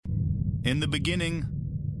In the beginning,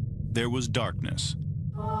 there was darkness.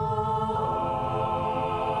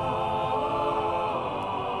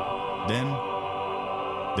 Then,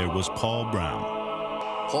 there was Paul Brown.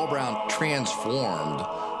 Paul Brown transformed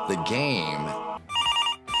the game.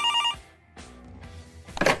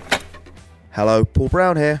 Hello, Paul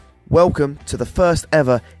Brown here. Welcome to the first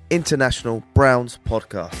ever International Browns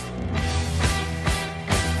podcast.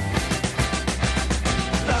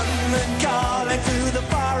 London calling to the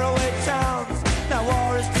faraway towns. Now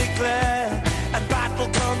war is declared and battle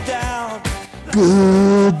come down.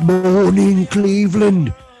 Good morning,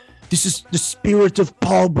 Cleveland. This is the spirit of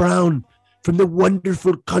Paul Brown from the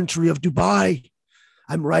wonderful country of Dubai.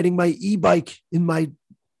 I'm riding my e-bike in my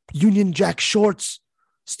Union Jack shorts,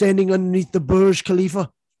 standing underneath the Burj Khalifa.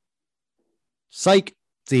 Psych,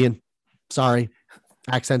 it's Ian. Sorry,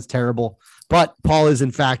 accent's terrible. But Paul is,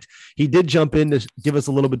 in fact, he did jump in to give us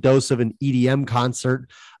a little bit dose of an EDM concert.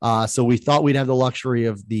 So we thought we'd have the luxury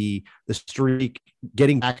of the streak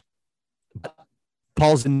getting back.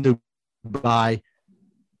 Paul's in Dubai,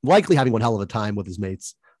 likely having one hell of a time with his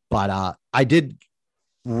mates. But I did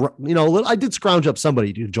scrounge up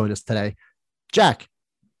somebody to join us today. Jack,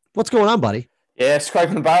 what's going on, buddy? Yeah,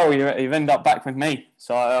 scraping the barrel, you've ended up back with me.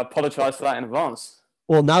 So I apologize for that in advance.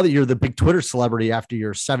 Well, now that you're the big Twitter celebrity after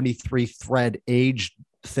your 73 thread age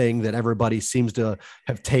thing that everybody seems to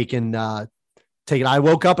have taken, I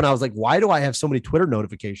woke up and I was like, why do I have so many Twitter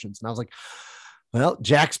notifications? And I was like, well,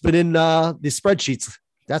 Jack's been in the spreadsheets.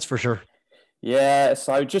 That's for sure. Yeah.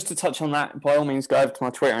 So just to touch on that, by all means, go over to my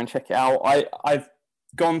Twitter and check it out. I've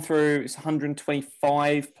gone through, it's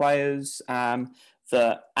 125 players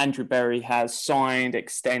that Andrew Berry has signed,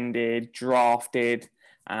 extended, drafted.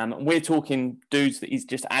 We're talking dudes that he's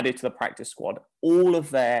just added to the practice squad. All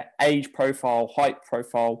of their age profile, height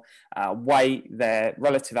profile, weight, their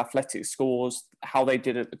relative athletic scores, how they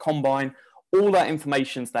did at the combine, all that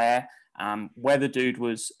information's there. Where the dude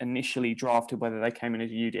was initially drafted, whether they came in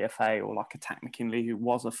as a UDFA or like a Tack McKinley, who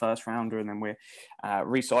was a first rounder, and then we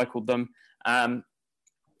recycled them.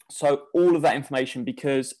 So all of that information,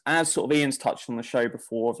 because as sort of Ian's touched on the show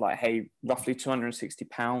before, of like, hey, roughly 260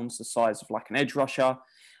 pounds, the size of like an edge rusher,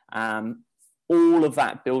 all of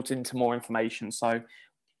that built into more information. So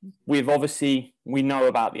we know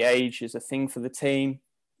about the age is a thing for the team.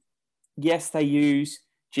 Yes, they use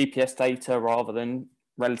GPS data rather than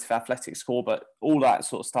relative athletic score, but all that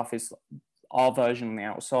sort of stuff is our version on the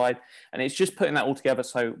outside. And it's just putting that all together.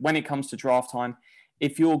 So when it comes to draft time,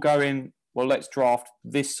 if you're going, well, let's draft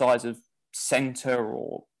this size of center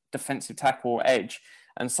or defensive tackle or edge,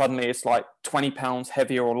 and suddenly it's like 20 pounds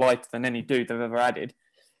heavier or lighter than any dude they've ever added,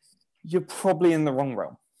 you're probably in the wrong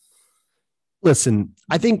realm. Listen,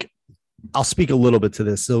 I think I'll speak a little bit to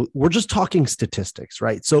this. So we're just talking statistics,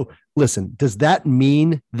 right? So listen, does that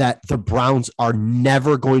mean that the Browns are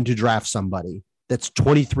never going to draft somebody that's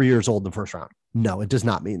 23 years old in the first round? No, it does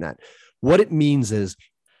not mean that. What it means is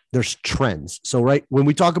there's trends. So, right, when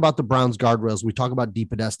we talk about the Browns guardrails, we talk about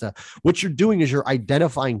DePodesta, what you're doing is you're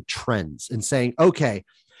identifying trends and saying, okay,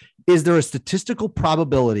 is there a statistical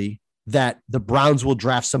probability that the Browns will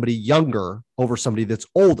draft somebody younger over somebody that's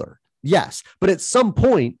older? Yes. But at some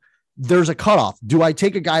point, there's a cutoff. Do I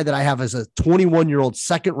take a guy that I have as a 21-year-old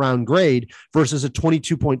second round grade versus a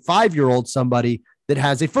 22.5-year-old somebody that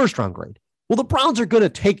has a first round grade? Well, the Browns are going to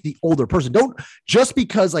take the older person. Don't just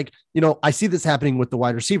because, I see this happening with the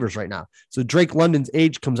wide receivers right now. So Drake London's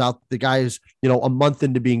age comes out. The guy is, a month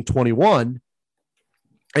into being 21.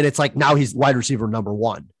 And it's like, now he's wide receiver number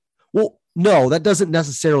one. Well, no, that doesn't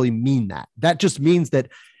necessarily mean that. That just means that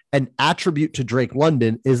an attribute to Drake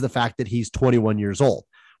London is the fact that he's 21 years old.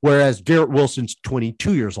 Whereas Garrett Wilson's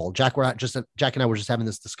 22 years old. Jack and I were just having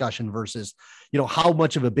this discussion versus, how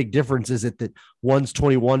much of a big difference is it that one's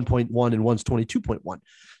 21.1 and one's 22.1?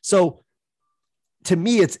 So to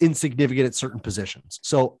me, it's insignificant at certain positions.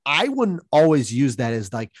 So I wouldn't always use that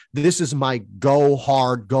as like, this is my go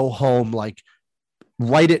hard, go home, like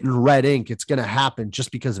write it in red ink. It's going to happen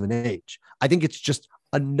just because of an age. I think it's just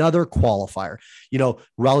another qualifier,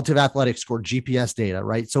 relative athletic score, GPS data,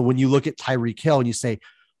 right? So when you look at Tyreek Hill and you say,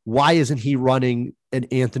 why isn't he running an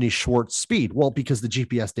Anthony Schwartz speed? Well, because the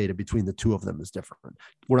GPS data between the two of them is different.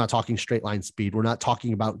 We're not talking straight line speed. We're not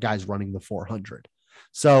talking about guys running the 400.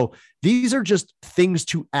 So these are just things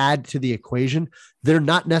to add to the equation. They're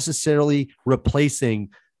not necessarily replacing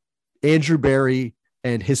Andrew Berry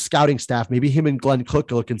and his scouting staff. Maybe him and Glenn Cook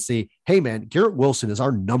look and see, hey man, Garrett Wilson is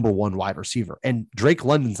our number one wide receiver and Drake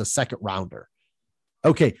London's a second rounder.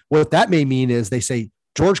 Okay. What that may mean is they say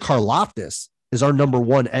George Karlaftis is our number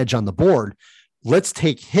one edge on the board. Let's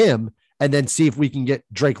take him and then see if we can get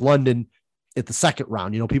Drake London at the second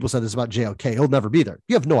round. People said this about JOK. He'll never be there.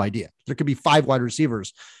 You have no idea. There could be 5 wide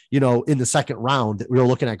receivers, in the second round that we were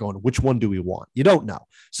looking at going, which one do we want? You don't know.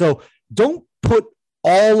 So don't put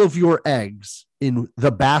all of your eggs in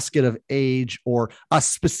the basket of age or a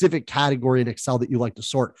specific category in Excel that you like to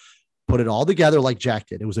sort. Put it all together like Jack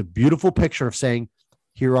did. It was a beautiful picture of saying,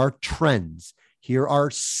 here are trends. Here are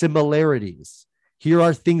similarities. Here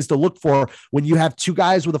are things to look for when you have 2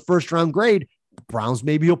 guys with a first round grade. Browns,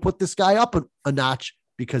 maybe you'll put this guy up a notch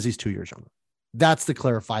because he's 2 years younger. That's to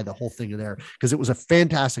clarify the whole thing in there, because it was a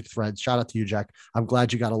fantastic thread. Shout out to you, Jack. I'm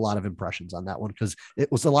glad you got a lot of impressions on that one, because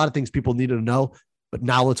it was a lot of things people needed to know. But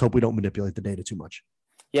now let's hope we don't manipulate the data too much.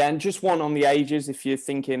 Yeah, and just one on the ages. If you're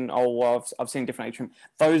thinking, well, I've seen different age,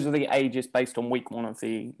 those are the ages based on week 1 of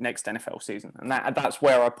the next NFL season. And that's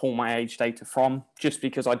where I pull my age data from, just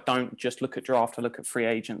because I don't just look at draft, I look at free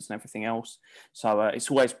agents and everything else. So it's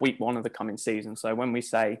always week 1 of the coming season. So when we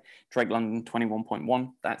say Drake London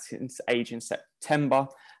 21.1, that's his age in September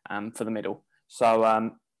for the middle.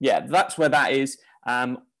 So, that's where that is.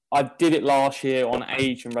 I did it last year on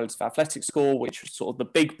age and relative athletic score, which was sort of the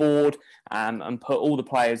big board, and put all the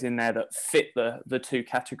players in there that fit the 2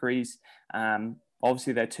 categories.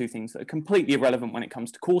 Obviously, they're 2 things that are completely irrelevant when it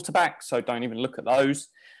comes to quarterback, so don't even look at those.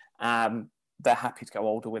 They're happy to go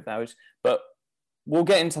older with those. But we'll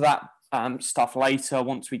get into that stuff later.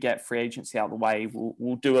 Once we get free agency out of the way,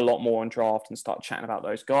 we'll do a lot more on draft and start chatting about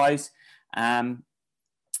those guys.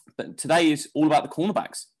 But today is all about the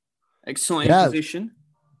cornerbacks. Exciting position.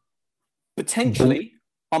 Potentially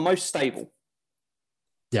our most stable.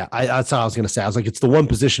 Yeah, that's what I was going to say. I was like, it's the one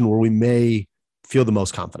position where we may feel the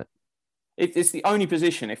most confident. It's the only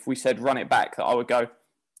position, if we said run it back, that I would go,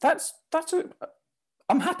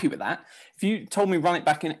 I'm happy with that. If you told me run it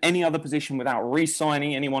back in any other position without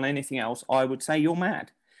re-signing anyone, anything else, I would say you're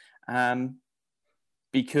mad.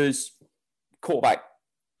 Because quarterback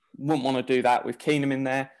wouldn't want to do that with Keenum in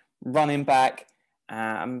there. Running back,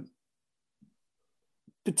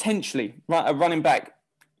 potentially, a running back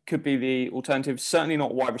could be the alternative. Certainly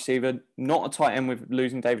not wide receiver, not a tight end with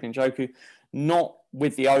losing David Njoku, not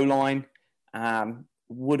with the O-line.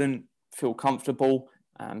 Wouldn't feel comfortable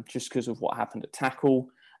just because of what happened at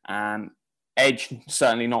tackle. Edge,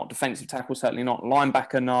 certainly not. Defensive tackle, certainly not.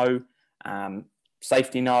 Linebacker, no.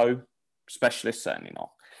 Safety, no. Specialist, certainly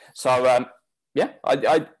not. So,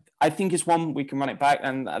 I think it's one we can run it back,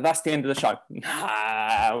 and that's the end of the show.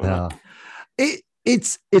 No.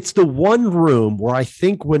 It's the one room where I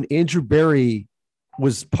think when Andrew Berry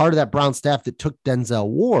was part of that Brown staff that took Denzel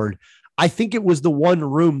Ward, I think it was the one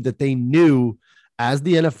room that they knew as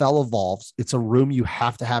the NFL evolves, it's a room you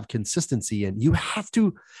have to have consistency in. You have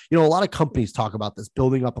to, a lot of companies talk about this,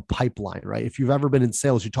 building up a pipeline, right? If you've ever been in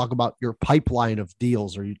sales, you talk about your pipeline of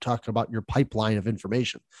deals, or you talk about your pipeline of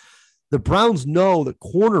information. The Browns know that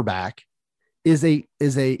cornerback is a,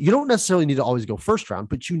 you don't necessarily need to always go first round,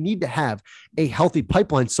 but you need to have a healthy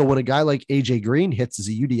pipeline. So when a guy like AJ Green hits as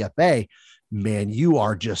a UDFA, man, you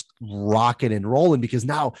are just rocking and rolling, because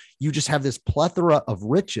now you just have this plethora of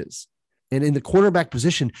riches. And in the cornerback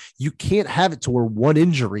position, you can't have it to where one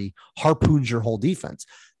injury harpoons your whole defense.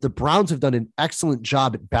 The Browns have done an excellent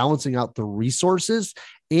job at balancing out the resources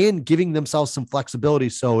and giving themselves some flexibility.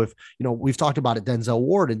 So if, we've talked about it, Denzel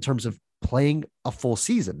Ward, in terms of playing a full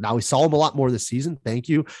season. Now we saw him a lot more this season. Thank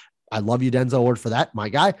you. I love you, Denzel Ward, for that, my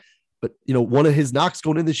guy. But, one of his knocks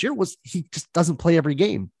going in this year was he just doesn't play every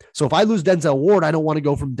game. So if I lose Denzel Ward, I don't want to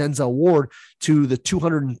go from Denzel Ward to the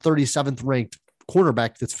 237th ranked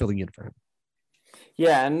cornerback that's filling in for him.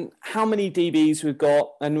 Yeah, and how many DBs we've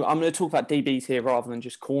got, and I'm going to talk about DBs here rather than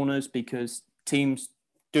just corners, because teams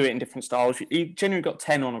do it in different styles. You've generally got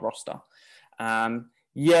 10 on a roster.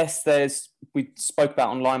 Yes, we spoke about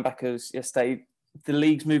on linebackers yesterday, the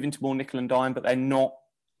league's moving to more nickel and dime, but they're not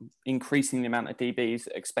increasing the amount of DBs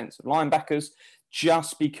at expense of linebackers,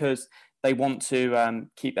 just because they want to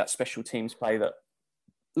keep that special teams play that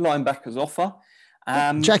linebackers offer.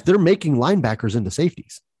 Jack, they're making linebackers into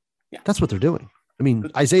safeties. Yeah. That's what they're doing. I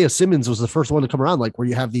mean, Isaiah Simmons was the first one to come around, like where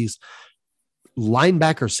you have these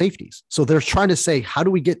linebacker safeties. So they're trying to say, how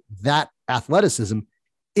do we get that athleticism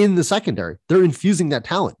in the secondary? They're infusing that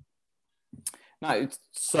talent. No, it's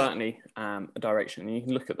certainly a direction. You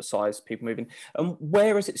can look at the size of people moving. And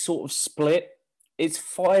where is it sort of split? It's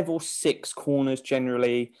 5 or 6 corners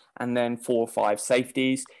generally, and then 4 or 5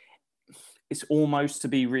 safeties. It's almost, to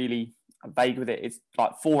be really vague with it, it's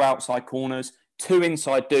like 4 outside corners, 2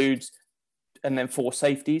 inside dudes, and then 4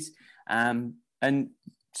 safeties. And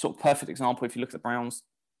sort of perfect example, if you look at the Browns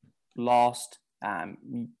last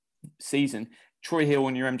season, Troy Hill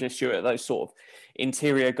and your MJ Stewart, those sort of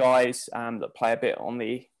interior guys that play a bit on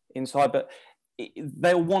the inside, but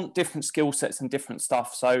they'll want different skill sets and different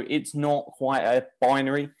stuff. So it's not quite a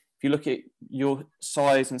binary. If you look at your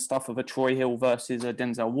size and stuff of a Troy Hill versus a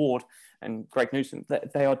Denzel Ward and Greg Newsome,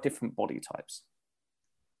 they are different body types.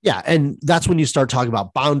 Yeah, and that's when you start talking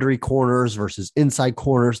about boundary corners versus inside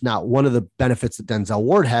corners. Now, one of the benefits that Denzel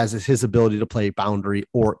Ward has is his ability to play boundary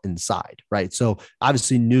or inside, right? So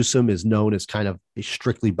obviously Newsome is known as kind of a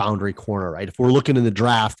strictly boundary corner, right? If we're looking in the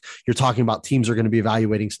draft, you're talking about teams are going to be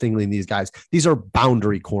evaluating Stingley and these guys. These are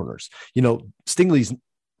boundary corners. You know, Stingley's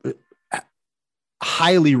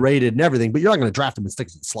highly rated and everything, but you're not going to draft him and stick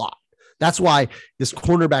him in slot. That's why this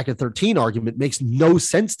cornerback at 13 argument makes no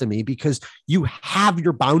sense to me, because you have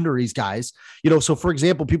your boundaries, guys. You know, so for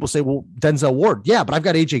example, people say, well, Denzel Ward. Yeah, but I've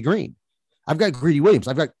got AJ Green. I've got Greedy Williams.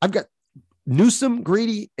 I've got Newsome,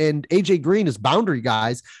 Greedy, and AJ Green as boundary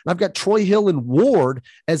guys. And I've got Troy Hill and Ward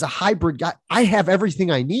as a hybrid guy. I have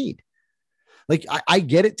everything I need. Like, I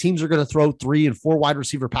get it. Teams are going to throw 3 and 4 wide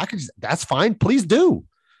receiver packages. That's fine. Please do.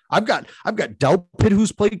 I've got Delpit,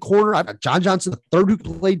 who's played corner. I've got John Johnson III, who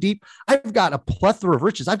can play deep. I've got a plethora of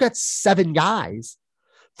riches. I've got 7 guys,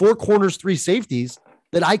 4 corners, 3 safeties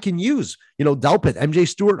that I can use. You know, Delpit, MJ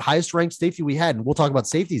Stewart, highest ranked safety we had. And we'll talk about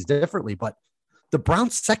safeties differently, but the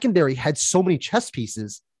Browns secondary had so many chess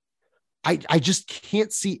pieces. I just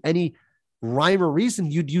can't see any rhyme or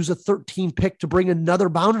reason you'd use a 13 pick to bring another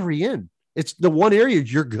boundary in. It's the one area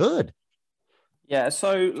you're good. Yeah.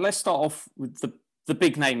 So let's start off with the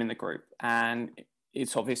big name in the group, and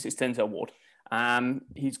it's obvious it's Denzel Ward.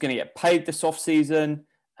 He's going to get paid this offseason.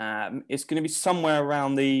 It's going to be somewhere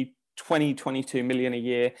around the 22 million a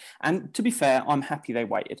year. And to be fair, I'm happy they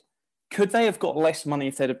waited. Could they have got less money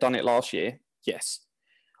if they'd have done it last year? Yes.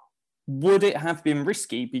 Would it have been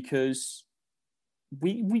risky because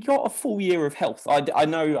we got a full year of health? I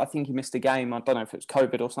know, I think he missed a game. I don't know if it was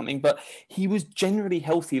COVID or something, but he was generally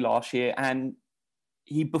healthy last year and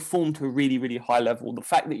he performed to a really, really high level. The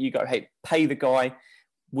fact that you go, hey, pay the guy.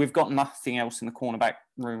 We've got nothing else in the cornerback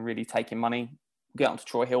room really taking money. We'll get on to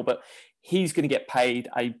Troy Hill, but he's going to get paid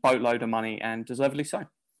a boatload of money, and deservedly so.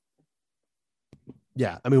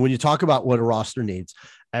 Yeah. I mean, when you talk about what a roster needs,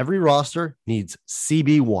 every roster needs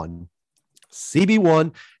CB1.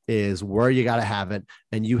 CB1 is where you got to have it.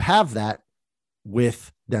 And you have that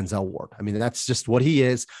with Denzel Ward. I mean, that's just what he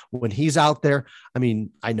is when he's out there. I mean,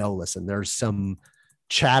 I know, listen, there's some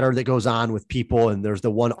chatter that goes on with people, and there's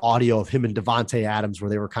the one audio of him and Devontae Adams where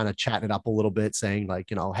they were kind of chatting it up a little bit, saying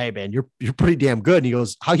like, you know, hey man, you're pretty damn good. And he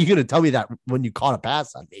goes, how are you going to tell me that when you caught a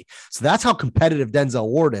pass on me? So that's how competitive Denzel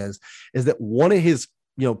Ward is that one of his,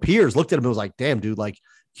 you know, peers looked at him and was like, damn dude, like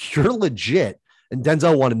you're legit. And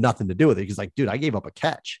Denzel wanted nothing to do with it. He's like, dude, I gave up a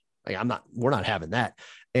catch. Like, we're not having that.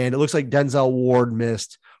 And it looks like Denzel Ward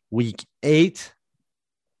missed week 8.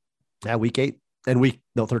 Yeah, week 8 and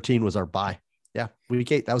 13 was our bye. Yeah, week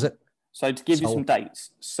 8. That was it. So to give you some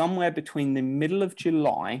dates, somewhere between the middle of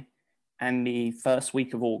July and the first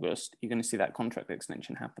week of August, you're going to see that contract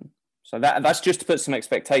extension happen. So that's just to put some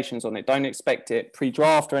expectations on it. Don't expect it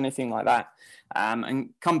pre-draft or anything like that.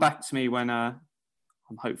 And come back to me when I'm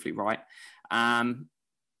hopefully right.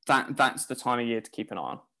 That's the time of year to keep an eye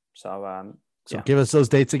on. So give us those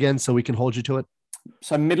dates again so we can hold you to it.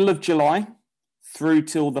 So middle of July through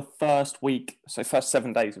till the first week, so first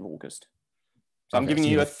 7 days of August. So I'm giving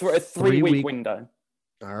you a 3-week window.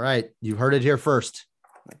 All right, you heard it here first.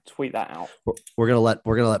 Tweet that out. We're gonna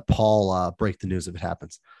let Paul break the news if it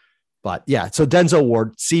happens. But yeah, so Denzel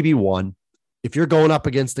Ward, CB1. If you're going up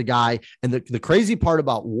against a guy, and the crazy part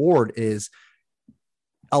about Ward is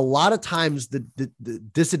a lot of times the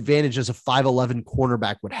disadvantages a 5'11"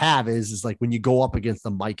 cornerback would have is like when you go up against a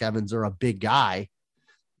Mike Evans or a big guy,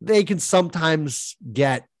 they can sometimes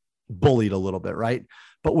get bullied a little bit, right?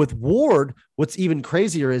 But with Ward, what's even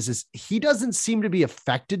crazier is he doesn't seem to be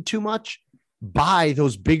affected too much by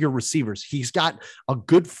those bigger receivers. He's got a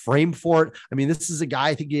good frame for it. I mean, this is a guy,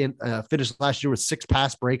 I think he finished last year with 6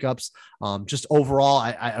 pass breakups. Just overall,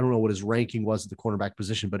 I don't know what his ranking was at the cornerback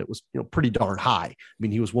position, but it was, you know, pretty darn high. I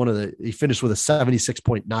mean, he finished with a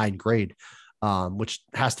 76.9 grade, which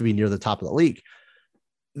has to be near the top of the league.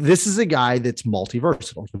 This is a guy that's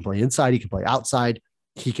multi-versatile. He can play inside. He can play outside.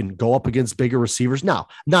 He can go up against bigger receivers. Now,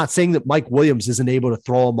 not saying that Mike Williams isn't able to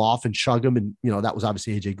throw him off and chug him. And, you know, that was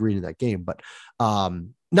obviously AJ Green in that game, but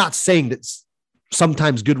not saying that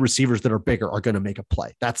sometimes good receivers that are bigger are going to make a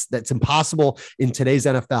play. That's impossible in today's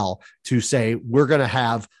NFL to say we're going to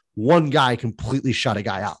have one guy completely shut a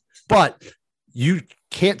guy out. But you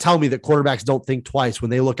can't tell me that quarterbacks don't think twice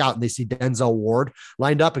when they look out and they see Denzel Ward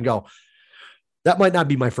lined up and go, that might not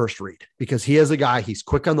be my first read because he is a guy, he's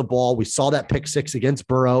quick on the ball. We saw that pick 6 against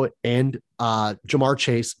Burrow and Jamar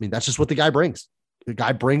Chase. I mean, that's just what the guy brings. The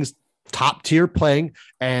guy brings top tier playing.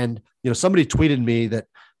 And, somebody tweeted me that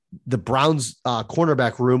the Browns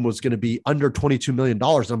cornerback room was going to be under $22 million.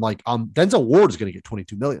 And I'm like, Denzel Ward is going to get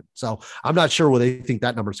 $22 million. So I'm not sure where they think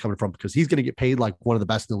that number is coming from because he's going to get paid like one of the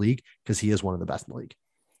best in the league because he is one of the best in the league.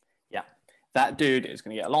 Yeah, that dude is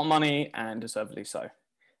going to get a lot of money and deservedly so.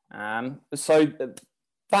 So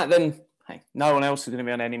that then, hey, no one else is going to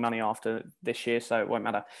be on any money after this year, so it won't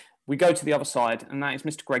matter. We go to the other side, and that is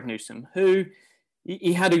Mr. Greg Newsome, who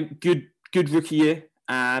he had a good rookie year,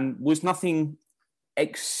 was nothing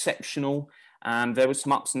exceptional. There was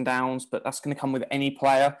some ups and downs, but that's going to come with any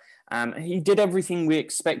player. He did everything we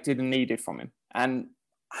expected and needed from him, and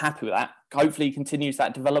happy with that. Hopefully he continues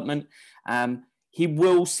that development. He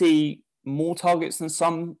will see more targets than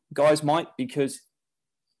some guys might because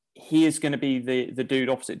he is going to be the dude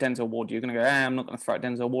opposite Denzel Ward. You're going to go, I'm not going to throw at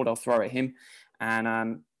Denzel Ward, I'll throw at him.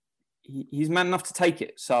 And he's man enough to take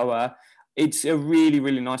it. So it's a really,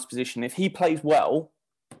 really nice position. If he plays well,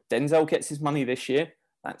 Denzel gets his money this year.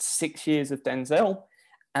 That's 6 years of Denzel.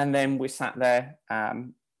 And then we're sat there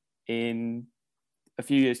in a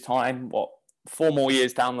few years' time, 4 more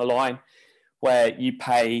years down the line, where you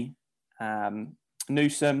pay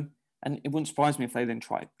Newsome. And it wouldn't surprise me if they then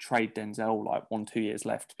try to trade Denzel 1-2 years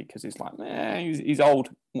left because he's like, he's old.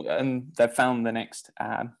 And they've found the next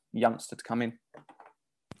youngster to come in.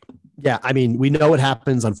 Yeah, I mean, we know what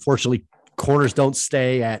happens. Unfortunately, corners don't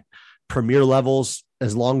stay at premier levels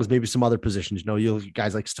as long as maybe some other positions. You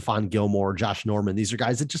guys like Stephon Gilmore, Josh Norman. These are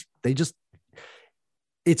guys that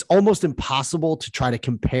it's almost impossible to try to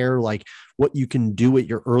compare like what you can do at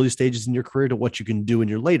your early stages in your career to what you can do in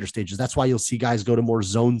your later stages. That's why you'll see guys go to more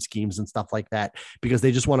zone schemes and stuff like that, because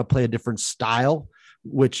they just want to play a different style,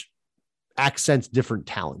 which accents different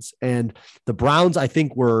talents. And the Browns, I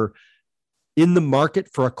think, were in the market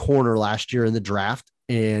for a corner last year in the draft.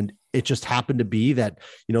 And it just happened to be that,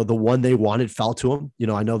 the one they wanted fell to them.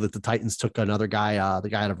 I know that the Titans took another guy, the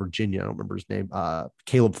guy out of Virginia, I don't remember his name,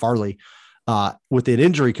 Caleb Farley, with an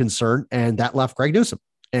injury concern, and that left Greg Newsome.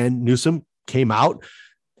 And Newsome came out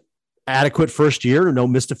adequate first year,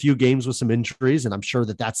 missed a few games with some injuries, and I'm sure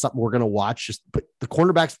that that's something we're going to watch. But the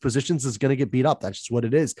cornerbacks positions is going to get beat up. That's just what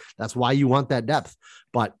it is. That's why you want that depth.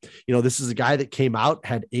 But this is a guy that came out,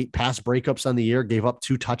 had 8 pass breakups on the year, gave up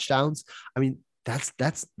 2 touchdowns. I mean, that's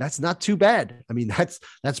not too bad. I mean,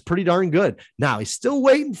 that's pretty darn good. Now he's still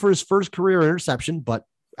waiting for his first career interception, but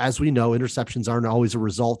as we know, interceptions aren't always a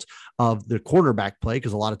result of the cornerback play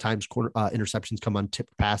because a lot of times interceptions come on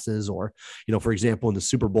tipped passes or, for example, in the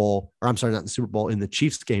Super Bowl, or I'm sorry, not in the Super Bowl, in the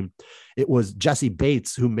Chiefs game, it was Jesse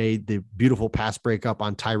Bates who made the beautiful pass breakup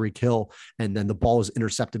on Tyreek Hill, and then the ball was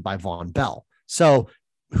intercepted by Von Bell. So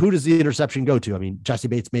who does the interception go to? I mean, Jesse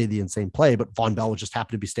Bates made the insane play, but Von Bell would just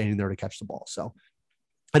happen to be standing there to catch the ball. So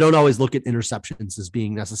I don't always look at interceptions as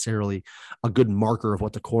being necessarily a good marker of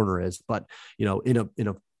what the corner is, but in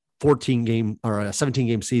a 14 game or a 17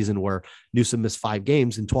 game season where Newsome missed 5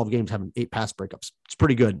 games and 12 games having 8 pass breakups, it's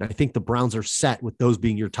pretty good. And I think the Browns are set with those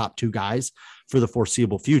being your top 2 guys for the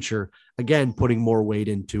foreseeable future. Again, putting more weight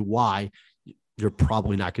into why you're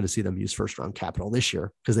probably not going to see them use first round capital this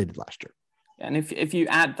year because they did last year. And if you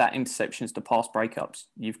add that interceptions to pass breakups,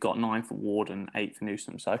 you've got 9 for Ward and 8 for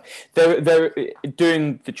Newsome. So they're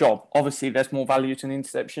doing the job. Obviously, there's more value to an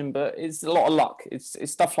interception, but it's a lot of luck. It's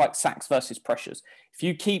stuff like sacks versus pressures. If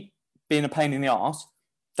you keep being a pain in the arse,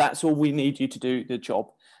 that's all we need you to do the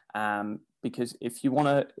job. Because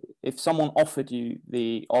if someone offered you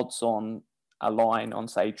the odds on a line on,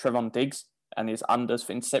 say, Trevon Diggs and his unders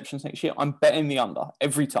for interceptions next year, I'm betting the under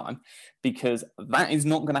every time because that is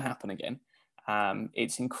not going to happen again.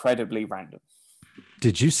 It's incredibly random.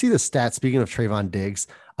 Did you see the stat, speaking of Trevon Diggs,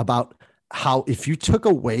 about how if you took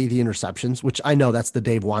away the interceptions, which I know that's the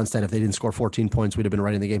Dave Wannstedt, if they didn't score 14 points, we'd have been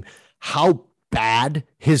right in the game, how bad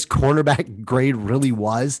his cornerback grade really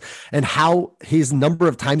was and how his number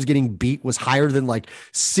of times getting beat was higher than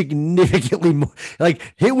significantly more.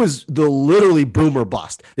 It was the literally boom or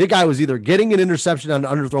bust. The guy was either getting an interception on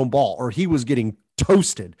an underthrown ball or he was getting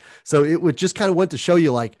toasted. So it would just kind of went to show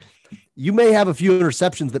you you may have a few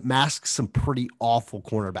interceptions that mask some pretty awful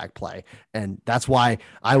cornerback play. And that's why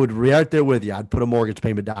I would be right there with you. I'd put a mortgage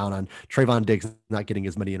payment down on Trevon Diggs not getting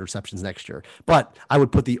as many interceptions next year. But I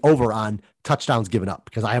would put the over on touchdowns given up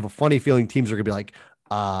because I have a funny feeling teams are going to be like,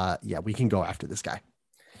 yeah, we can go after this guy.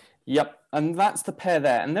 Yep. And that's the pair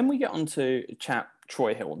there. And then we get on to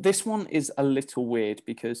Troy Hill. This one is a little weird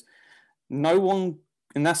because no one,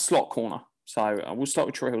 and that's slot corner. So we'll start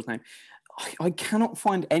with Troy Hill's name. I cannot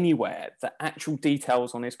find anywhere the actual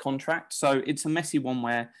details on his contract. So it's a messy one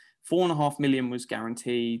where $4.5 million was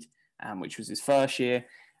guaranteed, which was his first year.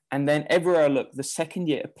 And then everywhere I look, the second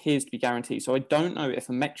year appears to be guaranteed. So I don't know if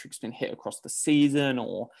a metric's been hit across the season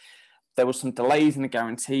or there was some delays in the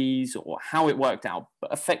guarantees or how it worked out.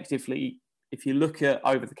 But effectively, if you look at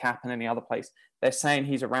over the cap and any other place, they're saying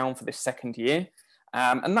he's around for this second year.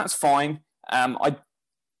 And that's fine.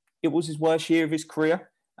 It was his worst year of his career.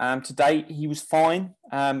 To date, he was fine.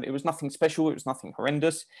 It was nothing special. It was nothing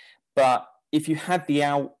horrendous. But if you had the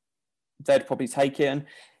out, they'd probably take it. And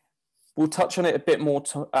we'll touch on it a bit more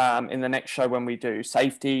in the next show when we do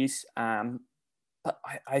safeties. But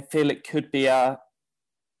I feel it could be a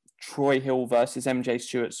Troy Hill versus MJ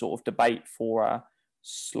Stewart sort of debate for a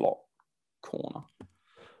slot corner.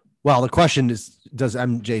 Well, the question is, does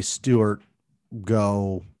MJ Stewart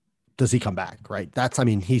go? Does he come back? Right.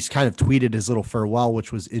 He's kind of tweeted his little farewell,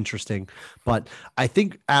 which was interesting. But I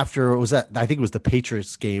think I think it was the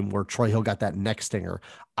Patriots game where Troy Hill got that neck stinger.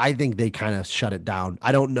 I think they kind of shut it down.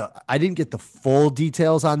 I don't know. I didn't get the full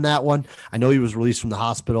details on that one. I know he was released from the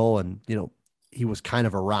hospital and, he was kind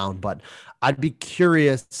of around, but I'd be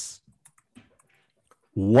curious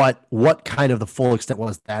what kind of the full extent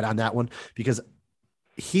was that on that one, because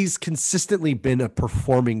he's consistently been a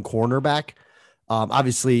performing cornerback.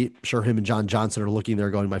 Obviously, sure, him and John Johnson are looking there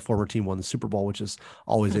going, my former team won the Super Bowl, which is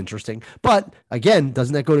always interesting. But again,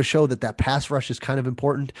 doesn't that go to show that pass rush is kind of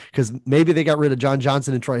important? Because maybe they got rid of John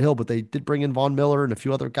Johnson and Troy Hill, but they did bring in Von Miller and a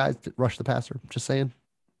few other guys that rush the passer. Just saying,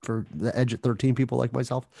 for the edge at 13 people like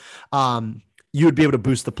myself. You would be able to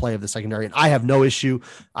boost the play of the secondary. And I have no issue.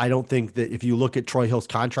 I don't think that if you look at Troy Hill's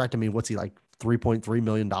contract, what's he like, $3.3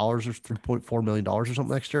 million or $3.4 million or something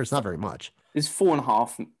next year? It's not very much. It's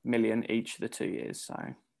 $4.5 million each of the 2 years.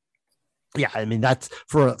 So, yeah, that's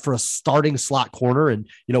for a starting slot corner. And,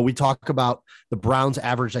 we talk about the Browns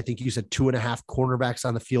average, I think you said 2.5 cornerbacks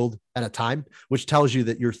on the field at a time, which tells you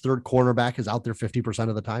that your third cornerback is out there 50%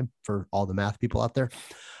 of the time for all the math people out there.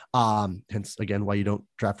 Hence again, why you don't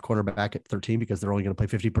draft cornerback at 13, because they're only going to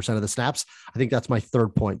play 50% of the snaps. I think that's my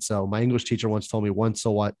third point. So my English teacher once told me once,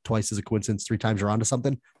 so what, twice is a coincidence, 3 times you're onto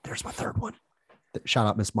something. There's my third one. Shout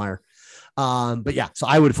out Miss Meyer. But yeah, so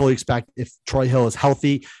I would fully expect if Troy Hill is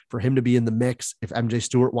healthy for him to be in the mix. If MJ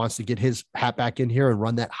Stewart wants to get his hat back in here and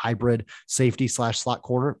run that hybrid safety / slot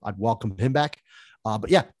corner, I'd welcome him back. But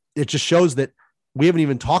yeah, it just shows that we haven't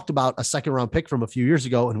even talked about a second round pick from a few years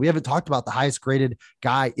ago. And we haven't talked about the highest graded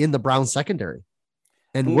guy in the Browns secondary.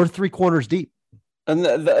 And we're 3 corners deep. And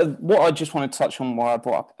what I just want to touch on why I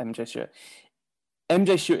brought up MJ Stewart.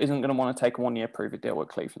 MJ Stewart isn't going to want to take a 1-year prove-it deal with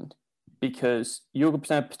Cleveland, because you're going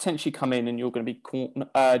to potentially come in and you're going to be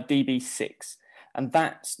DB6. And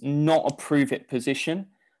that's not a prove-it position.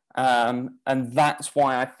 And that's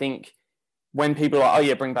why I think when people are like, oh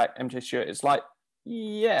yeah, bring back MJ Stewart, it's like,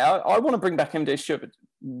 yeah, I want to bring back MJ Stewart, but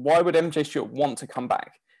why would MJ Stewart want to come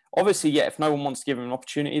back? Obviously, yeah, if no one wants to give him an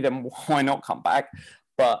opportunity, then why not come back?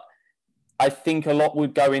 But I think a lot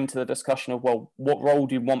would go into the discussion of, well, what role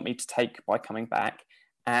do you want me to take by coming back?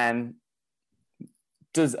 And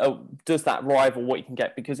does that rival what you can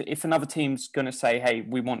get? Because if another team's going to say, hey,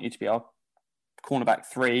 we want you to be our cornerback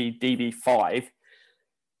 3, DB 5,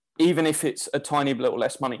 even if it's a tiny little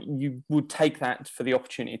less money, you would take that for the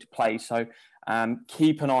opportunity to play. So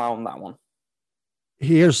keep an eye on that one.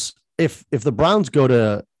 Here's if the Browns go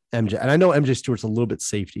to MJ, and I know MJ Stewart's a little bit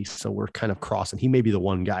safety, so we're kind of crossing. He may be the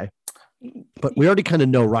one guy, but we already kind of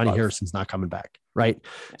know Ronnie Harrison's not coming back, right?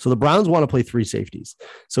 So the Browns want to play 3 safeties.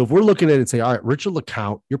 So if we're looking at it and say, all right, Richard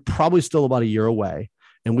LeCount, you're probably still about a year away.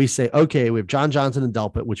 And we say, okay, we have John Johnson and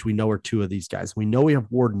Delpit, which we know are 2 of these guys. We know we have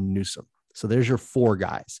Ward and Newsome. So there's your 4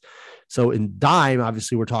 guys. So in dime,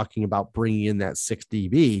 obviously, we're talking about bringing in that 6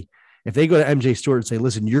 DB. If they go to MJ Stewart and say,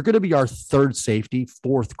 listen, you're going to be our 3rd safety,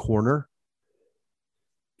 4th corner,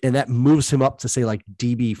 and that moves him up to say like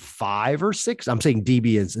DB 5 or 6. I'm saying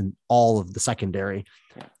DB is in all of the secondary.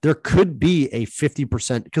 There could be a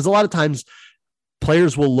 50%, because a lot of times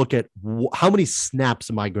players will look at how many snaps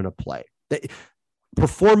am I going to play?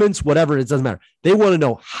 Performance, whatever, it doesn't matter. They want to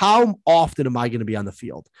know, how often am I going to be on the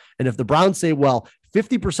field? And if the Browns say, well,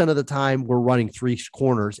 50% of the time we're running 3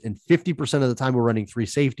 corners and 50% of the time we're running 3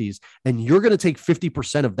 safeties, and you're going to take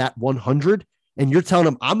 50% of that 100, and you're telling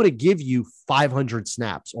them, I'm going to give you 500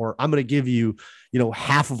 snaps, or I'm going to give you,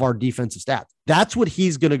 half of our defensive stats. That's what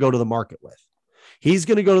he's going to go to the market with. He's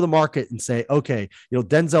going to go to the market and say, okay,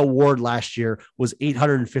 Denzel Ward last year was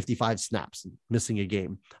 855 snaps, missing a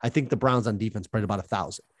game. I think the Browns on defense played about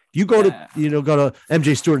 1,000. You go to, go to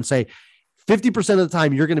MJ Stewart and say 50% of the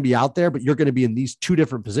time you're going to be out there, but you're going to be in these two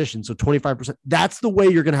different positions. So 25%, that's the way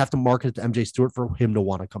you're going to have to market it to MJ Stewart for him to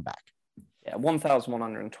want to come back. Yeah,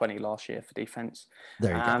 1,120 last year for defense.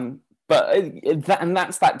 There you go. But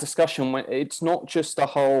that's that discussion when it's not just the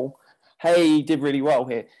whole, hey, he did really well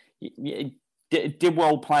here. Did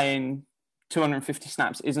well playing 250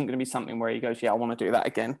 snaps isn't going to be something where he goes, yeah, I want to do that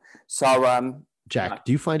again. So, Jack,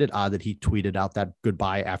 do you find it odd that he tweeted out that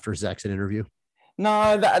goodbye after his exit interview?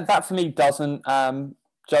 No, that for me doesn't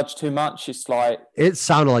judge too much. It's like, it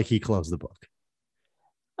sounded like he closed the book.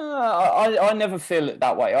 I never feel it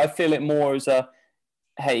that way. I feel it more as a,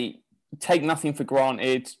 hey, take nothing for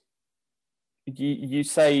granted. You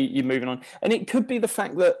say you're moving on. And it could be the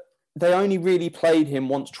fact that they only really played him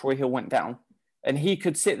once Troy Hill went down. And he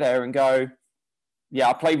could sit there and go, yeah,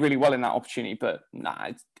 I played really well in that opportunity, but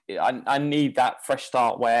I need that fresh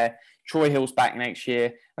start where Troy Hill's back next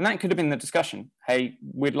year. And that could have been the discussion. Hey,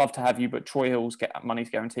 we'd love to have you, but Troy Hill's money's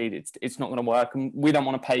guaranteed. It's not going to work. And we don't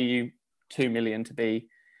want to pay you $2 million to be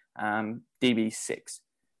DB6.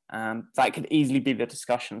 That could easily be the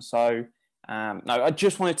discussion. So, no, I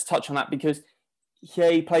just wanted to touch on that because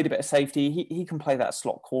he played a bit of safety. He can play that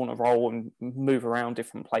slot corner role and move around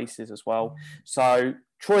different places as well. So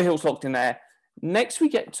Troy Hill's locked in there. Next, we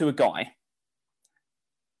get to a guy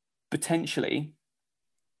potentially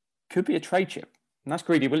could be a trade chip, and that's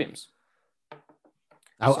Greedy Williams.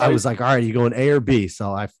 I was like, all right, you going A or B?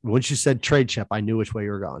 So once you said trade chip, I knew which way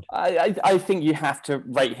you were going. I think you have to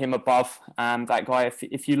rate him above that guy.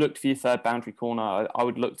 If you looked for your third boundary corner, I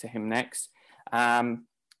would look to him next.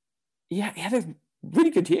 He had a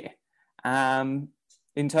really good year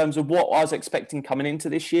in terms of what I was expecting coming into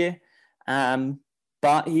this year.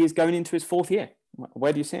 But he is going into his fourth year.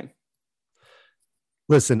 Where do you see him?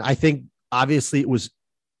 Listen, I think obviously it was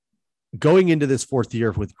going into this fourth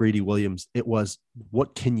year with Greedy Williams. It was,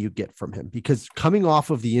 what can you get from him? Because coming off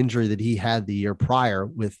of the injury that he had the year prior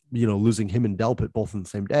with, losing him and Delpit both in the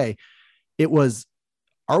same day, it was,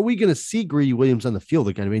 are we going to see Greedy Williams on the field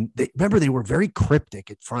again? I mean, remember they were very cryptic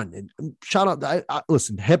at front. And shout out,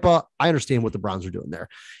 listen, HIPAA, I understand what the Browns are doing there.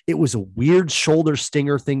 It was a weird shoulder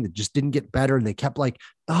stinger thing that just didn't get better. And they kept like,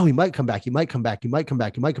 oh, he might come back. He might come back. He might come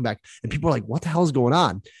back. He might come back. And people were like, what the hell is going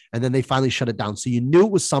on? And then they finally shut it down. So you knew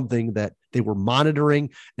it was something that they were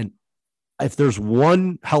monitoring. And if there's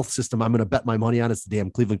one health system I'm going to bet my money on, it's the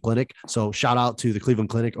damn Cleveland Clinic. So shout out to the Cleveland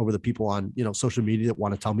Clinic over the people on, social media that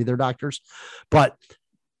want to tell me they're doctors. But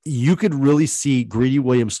you could really see Greedy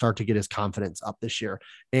Williams start to get his confidence up this year.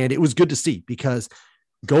 And it was good to see because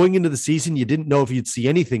going into the season, you didn't know if you'd see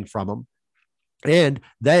anything from him. And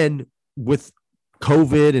then with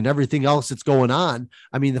COVID and everything else that's going on,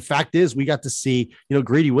 I mean, the fact is we got to see,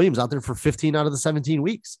 Greedy Williams out there for 15 out of the 17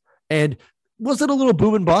 weeks. And was it a little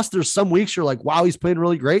boom and bust? There's some weeks you're like, wow, he's playing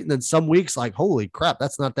really great. And then some weeks like, holy crap,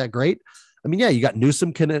 that's not that great. I mean, yeah, you got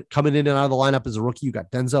Newsome coming in and out of the lineup as a rookie. You got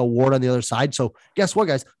Denzel Ward on the other side. So guess what,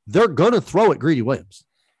 guys? They're going to throw at Greedy Williams.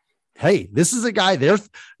 Hey, this is a guy there.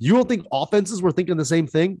 You don't think offenses were thinking the same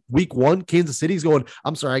thing? Week one, Kansas City's going,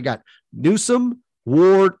 I'm sorry, I got Newsome,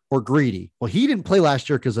 Ward, or Greedy. Well, he didn't play last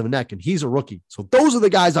year because of a neck, and he's a rookie. So those are the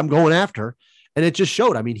guys I'm going after. And it just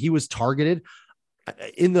showed. I mean, he was targeted.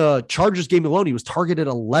 In the Chargers game alone, he was targeted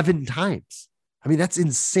 11 times. I mean, that's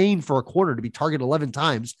insane for a corner to be targeted 11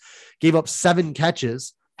 times, gave up 7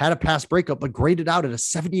 catches, had a pass breakup, but graded out at a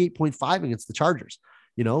 78.5 against the Chargers.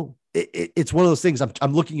 It's one of those things.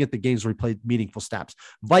 I'm looking at the games where he played meaningful snaps.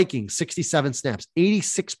 Vikings, 67 snaps,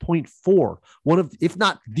 86.4. One of, if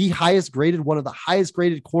not the highest graded, one of the highest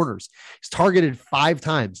graded corners. He's targeted 5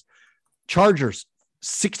 times. Chargers,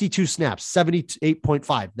 62 snaps,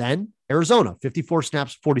 78.5. Then Arizona, 54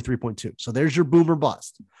 snaps, 43.2. So there's your boomer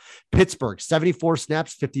bust. Pittsburgh, 74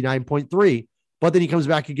 snaps, 59.3. But then he comes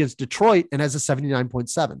back against Detroit and has a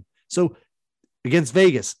 79.7. So against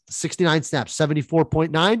Vegas, 69 snaps,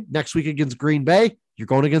 74.9. Next week against Green Bay, you're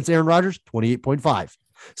going against Aaron Rodgers, 28.5.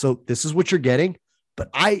 So this is what you're getting. But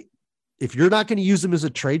if you're not going to use him as a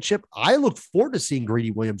trade chip, I look forward to seeing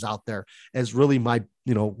Greedy Williams out there as really my,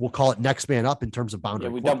 we'll call it next man up in terms of boundary.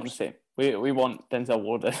 Yeah, we don't want to see him. We want Denzel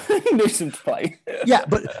Ward to Newsome to play. Yeah,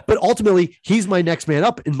 but ultimately, he's my next man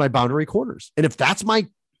up in my boundary corners. And if that's my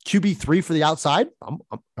QB3 for the outside, I'm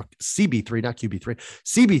CB3, not QB3.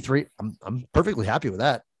 CB3, I'm perfectly happy with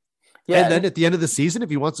that. Yeah. And then at the end of the season, if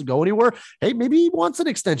he wants to go anywhere, hey, maybe he wants an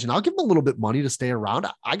extension. I'll give him a little bit of money to stay around.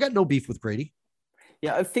 I got no beef with Grady.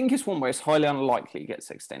 Yeah, I think it's one where it's highly unlikely he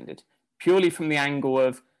gets extended, purely from the angle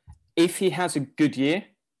of if he has a good year,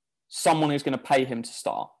 someone is going to pay him to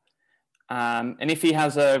start. And if he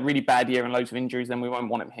has a really bad year and loads of injuries, then we won't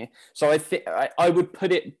want him here. So I would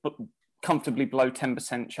put it comfortably below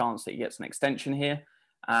 10% chance that he gets an extension here,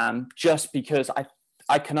 just because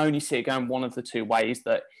I can only see it going one of the two ways,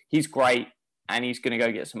 that he's great and he's going to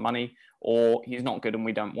go get some money, or he's not good and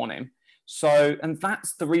we don't want him. So, and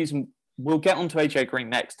that's the reason. We'll get onto AJ Green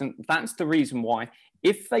next, and that's the reason why,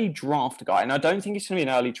 if they draft a guy, and I don't think it's going to be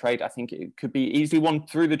an early trade, I think it could be easily one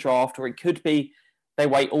through the draft, or it could be they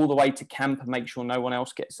wait all the way to camp and make sure no one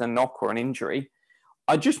else gets a knock or an injury.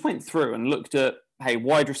 I just went through and looked at, hey,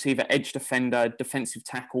 wide receiver, edge defender, defensive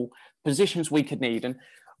tackle, positions we could need. And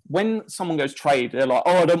when someone goes trade, they're like,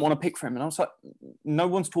 oh, I don't want to pick for him. And I was like, no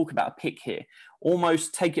one's talking about a pick here.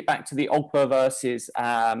 Almost take it back to the Ogba versus...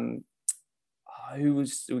 who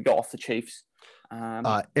we got off the Chiefs?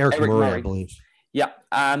 Eric Murray, I believe. Yeah.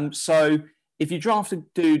 So if you draft a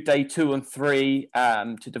dude day 2 and 3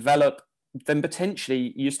 to develop, then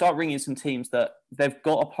potentially you start ringing some teams that they've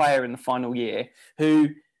got a player in the final year who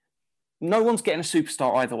no one's getting a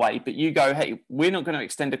superstar either way, but you go, hey, we're not going to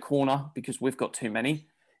extend a corner because we've got too many.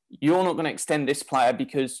 You're not going to extend this player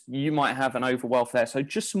because you might have an overwealth there. So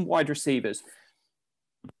just some wide receivers.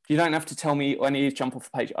 You don't have to tell me when he jump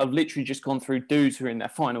off the page. I've literally just gone through dudes who are in their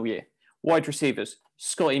final year. Wide receivers,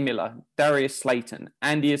 Scotty Miller, Darius Slayton,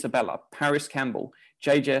 Andy Isabella, Paris Campbell,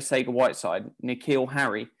 JJ Arcega-Whiteside, N'Keal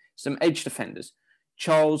Harry, some edge defenders,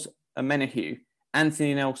 Charles Omenihu,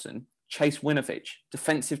 Anthony Nelson, Chase Winovich,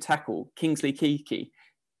 defensive tackle, Kingsley Keke,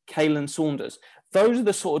 Kalen Saunders. Those are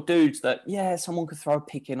the sort of dudes that, yeah, someone could throw a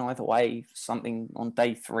pick in either way, something on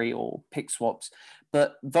day 3 or pick swaps.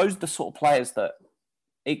 But those are the sort of players that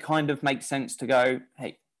it kind of makes sense to go,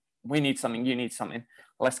 hey, we need something, you need something.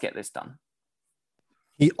 Let's get this done.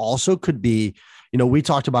 He also could be, we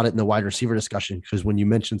talked about it in the wide receiver discussion, because when you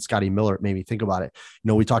mentioned Scotty Miller, it made me think about it.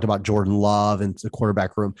 We talked about Jordan Love and the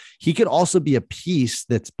quarterback room. He could also be a piece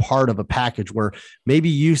that's part of a package where maybe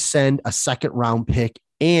you send a 2nd round pick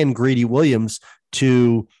and Greedy Williams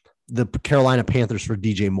to the Carolina Panthers for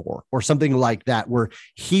DJ Moore or something like that, where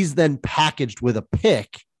he's then packaged with a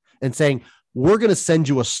pick and saying, we're going to send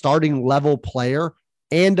you a starting level player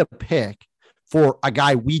and a pick for a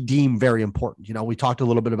guy we deem very important. We talked a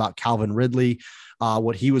little bit about Calvin Ridley,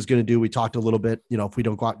 what he was going to do. We talked a little bit, if we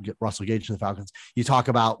don't go out and get Russell Gage to the Falcons, you talk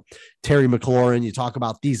about Terry McLaurin, you talk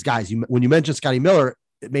about these guys. When you mentioned Scotty Miller,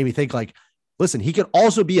 it made me think like, listen, he could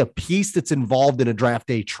also be a piece that's involved in a draft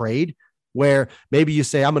day trade where maybe you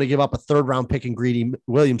say, I'm going to give up a 3rd round pick and Greedy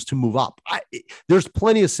Williams to move up. There's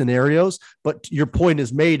plenty of scenarios, but your point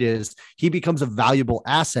is made is he becomes a valuable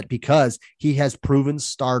asset because he has proven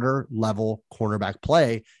starter level cornerback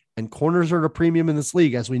play, and corners are at a premium in this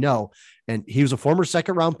league, as we know. And he was a former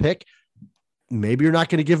 2nd round pick. Maybe you're not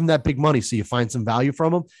going to give him that big money, so you find some value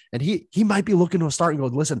from him. And he might be looking to start and go,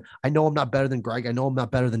 listen, I know I'm not better than Greg. I know I'm not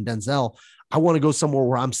better than Denzel. I want to go somewhere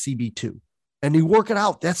where I'm CB2. And you work it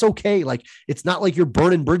out. That's okay. Like, it's not like you're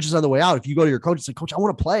burning bridges on the way out. If you go to your coach and say, coach, I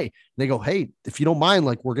want to play. And they go, hey, if you don't mind,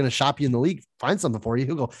 like, we're going to shop you in the league, find something for you.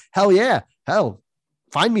 He'll go, hell yeah. Hell,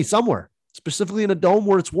 find me somewhere, specifically in a dome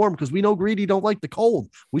where it's warm, because we know Greedy don't like the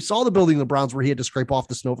cold. We saw the building of the Browns where he had to scrape off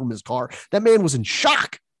the snow from his car. That man was in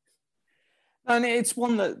shock. And it's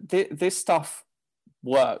one that this stuff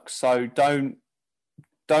works. So don't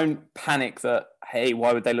panic that, hey,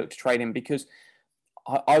 why would they look to trade him? Because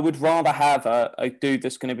I would rather have a dude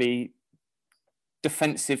that's going to be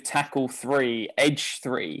defensive tackle 3, edge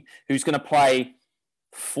 3, who's going to play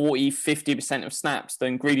 40, 50% of snaps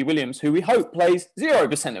than Greedy Williams, who we hope plays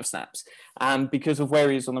 0% of snaps because of where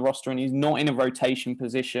he is on the roster and he's not in a rotation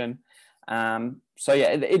position. So, yeah,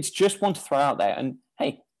 it's just one to throw out there. And,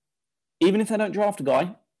 hey, even if they don't draft a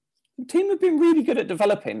guy, the team have been really good at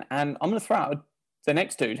developing. And I'm going to throw out the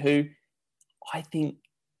next dude who I think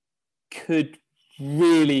could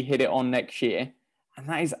really hit it on next year, and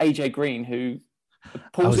that is AJ Green, who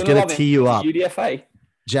I was going to tee you up. UDFA.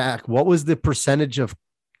 Jack, what was the percentage of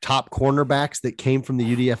top cornerbacks that came from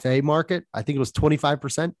the UDFA market? I think it was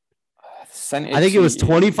 25%. I think it was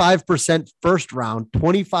 25% first round,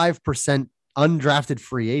 25% undrafted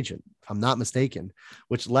free agent, if I'm not mistaken,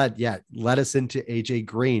 which led us into AJ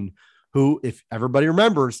Green, who, if everybody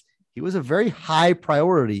remembers, he was a very high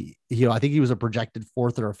priority. I think he was a projected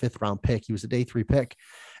 4th or a 5th round pick. He was a day 3 pick.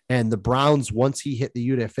 And the Browns, once he hit the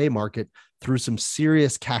UDFA market, threw some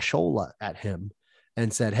serious cashola at him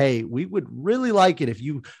and said, hey, we would really like it if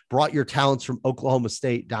you brought your talents from Oklahoma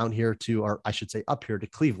State down here to, or I should say up here to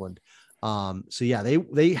Cleveland. So yeah,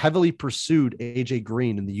 they heavily pursued AJ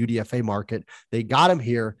Green in the UDFA market. They got him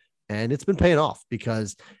here, and it's been paying off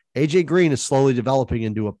because AJ Green is slowly developing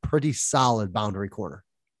into a pretty solid boundary corner.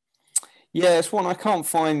 Yeah, it's one I can't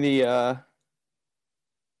find the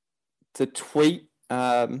tweet.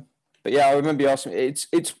 But yeah, I remember you asking me,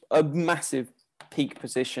 it's a massive peak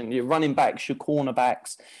position. Your running backs, your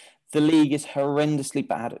cornerbacks. The league is horrendously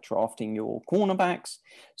bad at drafting your cornerbacks.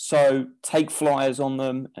 So take flyers on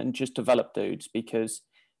them and just develop dudes because,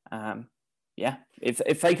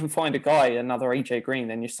 if they can find a guy, another AJ Green,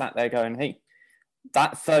 then you're sat there going, hey,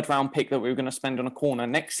 that third round pick that we were going to spend on a corner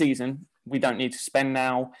next season, we don't need to spend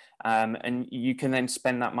now. And you can then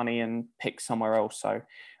spend that money and pick somewhere else. So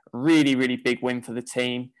really, really big win for the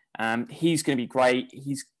team. He's going to be great.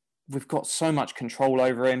 We've got so much control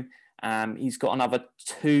over him. He's got another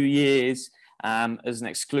 2 years as an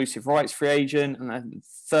exclusive rights free agent. And then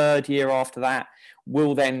third year after that,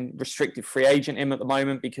 we'll then restricted free agent him at the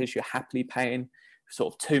moment because you're happily paying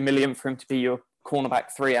sort of $2 million for him to be your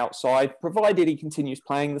cornerback 3 outside, provided he continues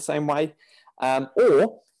playing the same way.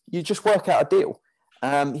 Or you just work out a deal.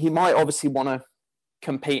 He might obviously want to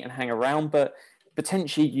compete and hang around, but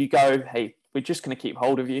potentially you go, hey, we're just going to keep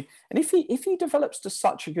hold of you. And if he develops to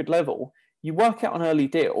such a good level, you work out an early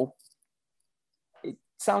deal. It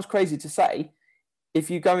sounds crazy to say. If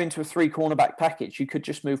you go into a 3 cornerback package, you could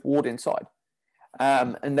just move Ward inside.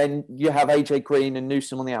 And then you have AJ Green and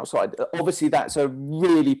Newsome on the outside. Obviously, that's a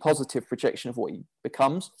really positive projection of what he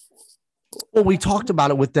becomes. Well, we talked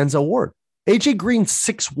about it with Denzel Ward. AJ Green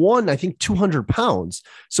 6'1", I think 200 pounds.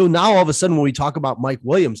 So now all of a sudden, when we talk about Mike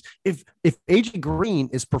Williams, if AJ Green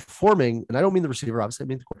is performing, and I don't mean the receiver, obviously, I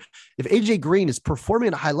mean the quarterback. If AJ Green is performing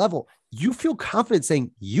at a high level, you feel confident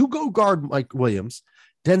saying, you go guard Mike Williams.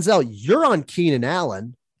 Denzel, you're on Keenan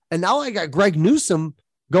Allen. And now I got Greg Newsome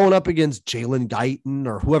going up against Jalen Guyton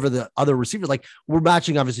or whoever the other receivers. Like, we're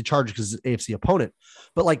matching obviously Chargers because it's an AFC opponent.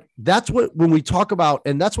 But like, that's what, when we talk about,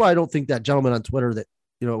 and that's why I don't think that gentleman on Twitter that,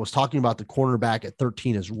 was talking about the cornerback at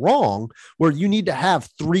 13 is wrong, where you need to have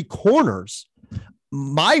 3 corners.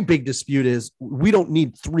 My big dispute is we don't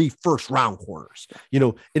need 3 first-round corners,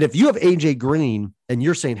 and if you have AJ Green and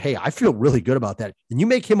you're saying, hey, I feel really good about that, and you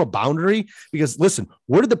make him a boundary, because listen,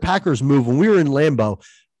 where did the Packers move when we were in Lambeau?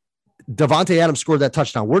 Davante Adams scored that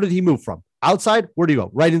touchdown. Where did he move from? Outside? Where do you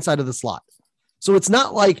go? Right inside of the slot. So it's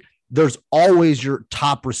not like there's always your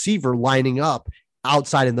top receiver lining up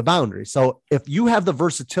outside in the boundary. So if you have the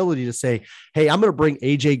versatility to say, hey, I'm going to bring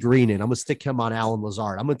AJ Green in, I'm going to stick him on Allen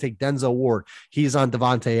Lazard, I'm going to take Denzel Ward, he's on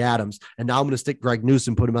Davante Adams, and now I'm going to stick Greg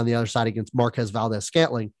Newsome, put him on the other side against Marquez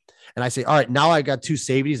Valdez-Scantling. And I say, all right, now I got 2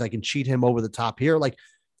 safeties. I can cheat him over the top here. Like,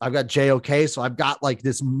 I've got JOK. So I've got like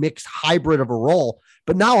this mixed hybrid of a role,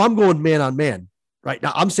 but now I'm going man on man right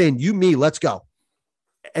now. I'm saying you, me, let's go.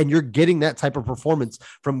 And you're getting that type of performance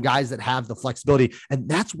from guys that have the flexibility. And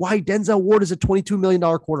that's why Denzel Ward is a $22 million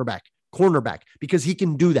cornerback, because he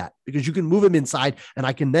can do that, because you can move him inside and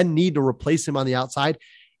I can then need to replace him on the outside.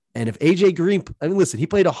 And if AJ Green, listen, he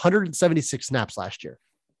played 176 snaps last year.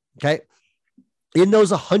 Okay. In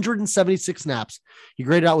those 176 snaps, he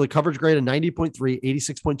graded out with a coverage grade of 90.3,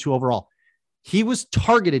 86.2 overall. He was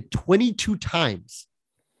targeted 22 times.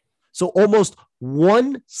 So almost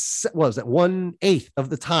 1/8 of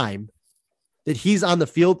the time that he's on the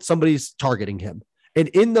field, somebody's targeting him. And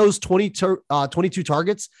in those 22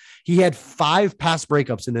 targets, he had 5 pass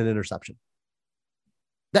breakups and an interception.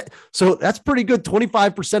 So that's pretty good.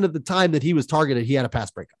 25% of the time that he was targeted, he had a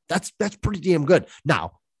pass breakup. That's pretty damn good.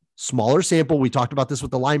 Now, smaller sample. We talked about this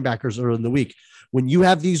with the linebackers earlier in the week. When you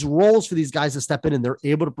have these roles for these guys to step in and they're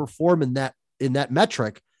able to perform in that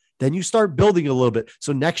metric, then you start building a little bit.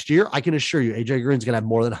 So next year, I can assure you, AJ Green's going to have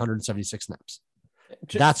more than 176 snaps.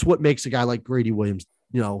 That's what makes a guy like Grady Williams,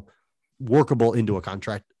 workable into a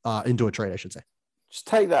contract, into a trade, I should say. Just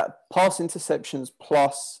take that pass interceptions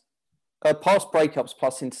plus pass breakups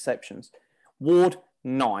plus interceptions. Ward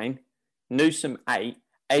 9, Newsome 8,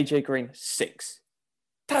 AJ Green 6.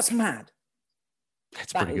 That's mad.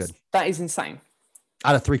 That's pretty good. That is insane.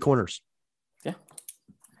 Out of 3 corners. Yeah.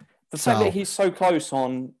 The fact that he's so close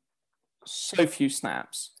on so few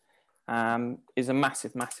snaps is a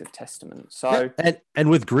massive, massive testament. So, yeah. And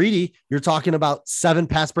with Greedy, you're talking about 7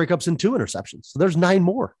 pass breakups and 2 interceptions. So there's 9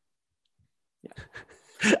 more.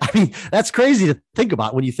 Yeah. I mean, that's crazy to think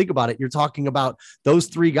about. When you think about it, you're talking about those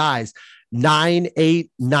 3 guys, 9,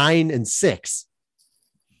 8, 9, and 6.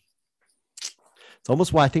 It's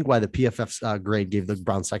almost why the PFF grade gave the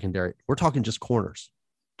Browns secondary. We're talking just corners.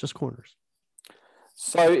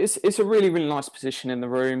 So it's a really, really nice position in the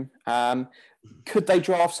room. Could they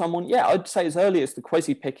draft someone? Yeah, I'd say as early as the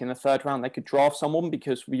Kwesi pick in the 3rd round, they could draft someone,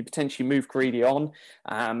 because we potentially move Greedy on,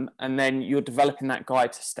 and then you're developing that guy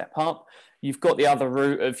to step up. You've got the other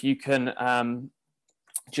route of you can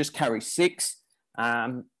just carry 6.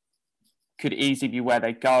 Could easily be where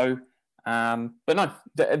they go. But no,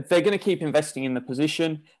 they're going to keep investing in the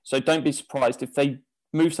position. So don't be surprised if they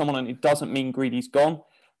move someone and it doesn't mean Greedy's gone,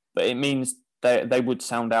 but it means they would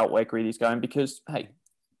sound out where Greedy's going because, hey,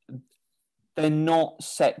 they're not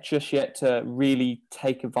set just yet to really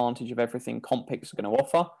take advantage of everything comp picks are going to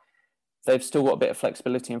offer. They've still got a bit of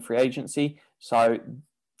flexibility in free agency, so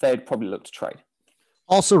they'd probably look to trade.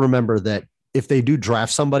 Also remember that if they do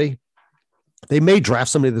draft somebody, they may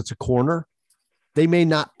draft somebody that's a corner. They may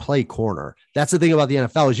not play corner. That's the thing about the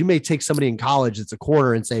NFL is you may take somebody in college that's a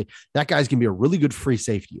corner and say, that guy's going to be a really good free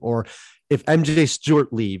safety. Or if MJ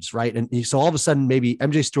Stewart leaves, right? And so all of a sudden, maybe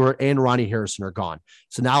MJ Stewart and Ronnie Harrison are gone.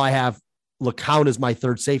 So now I have LeCounte as my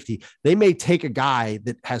third safety. They may take a guy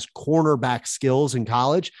that has cornerback skills in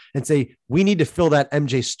college and say, we need to fill that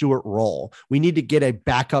MJ Stewart role. We need to get a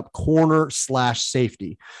backup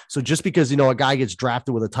corner/safety. So just because, a guy gets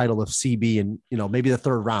drafted with a title of CB and, maybe the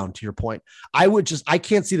third round, to your point, I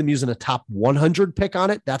can't see them using a top 100 pick on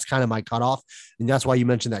it. That's kind of my cutoff. And that's why you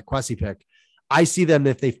mentioned that Kwesi pick. I see them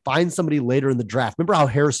if they find somebody later in the draft. Remember how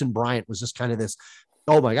Harrison Bryant was just kind of this,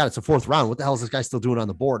 oh my God, it's a fourth round. What the hell is this guy still doing on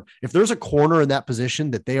the board? If there's a corner in that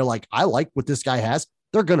position that they are like, I like what this guy has,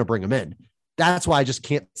 they're going to bring him in. That's why I just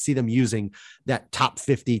can't see them using that top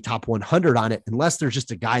 50, top 100 on it, unless there's just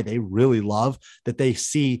a guy they really love that they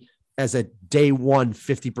see as a day one,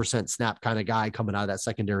 50% snap kind of guy coming out of that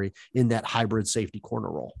secondary in that hybrid safety corner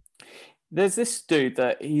role. There's this dude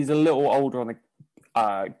that he's a little older on the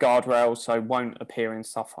guardrail, so won't appear in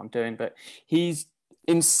stuff I'm doing, but he's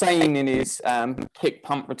insane in his kick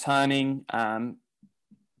punt returning,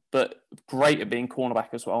 but great at being cornerback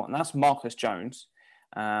as well. And that's Marcus Jones,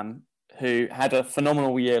 who had a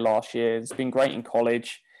phenomenal year last year. It's been great in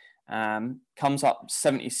college. Comes up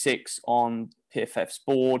 76 on PFF's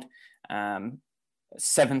board,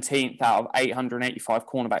 17th out of 885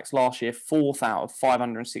 cornerbacks last year, 4th out of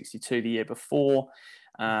 562 the year before.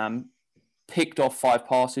 Picked off 5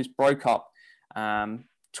 passes, broke up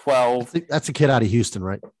 12. That's a kid out of Houston,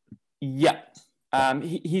 right? Yeah.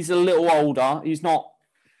 He's a little older. He's not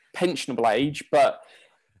pensionable age, but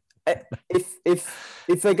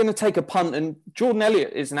if they're going to take a punt, and Jordan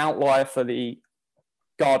Elliott is an outlier for the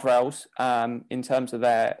guardrails in terms of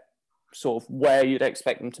their sort of where you'd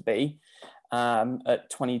expect them to be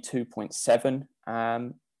at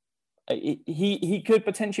 22.7. He could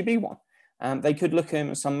potentially be one. They could look at him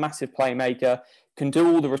as some massive playmaker, can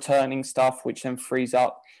do all the returning stuff, which then frees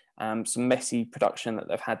up some messy production that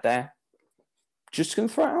they've had there. Just going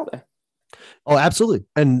to throw it out there. Oh, absolutely.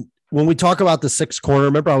 And when we talk about the 6 corner,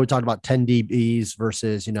 remember how we talked about 10 DBs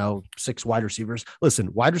versus, 6 wide receivers?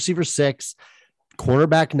 Listen, wide receiver 6,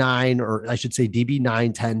 cornerback 9, or I should say DB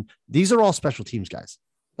 9, 10. These are all special teams guys.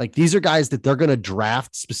 Like these are guys that they're going to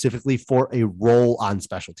draft specifically for a role on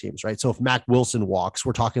special teams, right? So if Mac Wilson walks,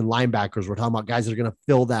 we're talking linebackers. We're talking about guys that are going to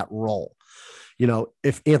fill that role.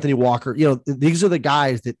 If Anthony Walker, these are the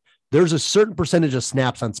guys that there's a certain percentage of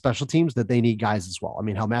snaps on special teams that they need guys as well. I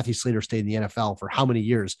mean, how Matthew Slater stayed in the NFL for how many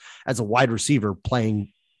years as a wide receiver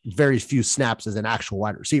playing very few snaps as an actual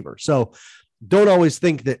wide receiver. So don't always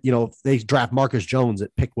think that, if they draft Marcus Jones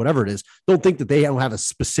at pick, whatever it is, don't think that they don't have a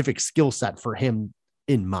specific skill set for him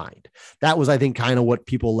in mind. That was, I think, kind of what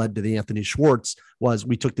people led to the Anthony Schwartz was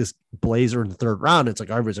we took this blazer in the 3rd round. It's like,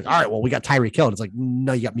 everybody's like, all right, well, we got Tyreek Hill. And it's like,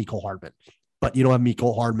 no, you got Mecole Hardman, but you don't have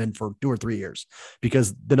Mecole Hardman for 2 or 3 years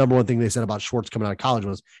because the number one thing they said about Schwartz coming out of college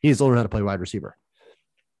was he needs to learn how to play wide receiver.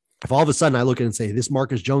 If all of a sudden I look at it and say, this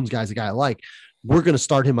Marcus Jones guy's a guy I like, we're going to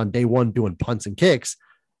start him on day 1 doing punts and kicks,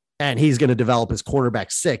 and he's going to develop his cornerback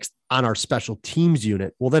 6th on our special teams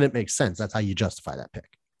unit. Well, then it makes sense. That's how you justify that pick.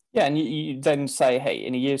 Yeah, and you then say, hey,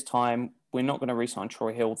 in a year's time, we're not going to re-sign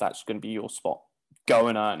Troy Hill. That's going to be your spot. Go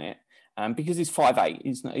and earn it. Because he's 5'8".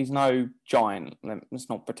 He's no giant. Let's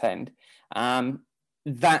not pretend.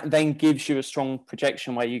 That then gives you a strong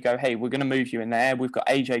projection where you go, hey, we're going to move you in there. We've got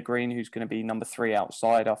AJ Green, who's going to be number 3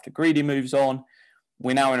 outside after Greedy moves on.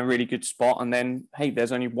 We're now in a really good spot. And then, hey,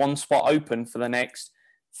 there's only one spot open for the next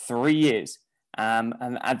 3 years. And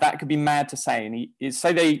that could be mad to say. And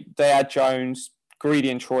say they add Jones,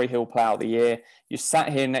 Greedy and Troy Hill play out the year. You sat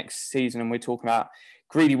here next season and we're talking about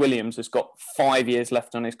Greedy Williams has got 5 years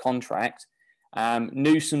left on his contract.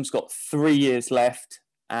 Newsom's got 3 years left.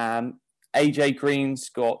 AJ Green's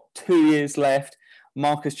got 2 years left.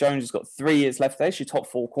 Marcus Jones has got 3 years left. There's your top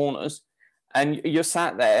 4 corners. And you're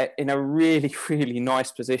sat there in a really, really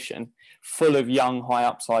nice position full of young, high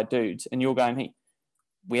upside dudes. And you're going, hey,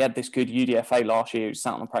 we had this good UDFA last year who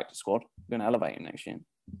sat on the practice squad. We're going to elevate him next year.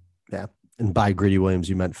 Yeah. And by Greedy Williams,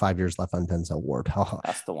 you meant 5 years left on Denzel Ward.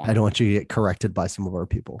 That's the one. I don't want you to get corrected by some of our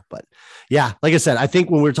people, but yeah, like I said, I think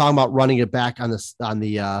when we're talking about running it back on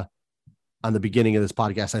the on the beginning of this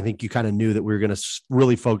podcast, I think you kind of knew that we were going to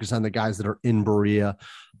really focus on the guys that are in Berea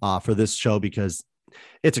for this show, because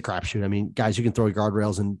it's a crapshoot. I mean, guys, you can throw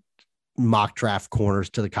guardrails and mock draft corners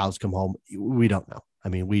to the cows come home. We don't know. I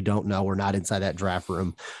mean, we don't know. We're not inside that draft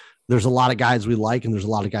room. There's a lot of guys we like, and there's a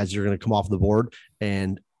lot of guys that are going to come off the board.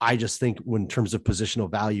 And I just think in terms of positional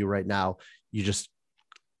value right now,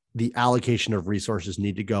 the allocation of resources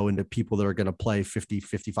need to go into people that are going to play 50,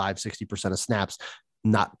 55, 60% of snaps,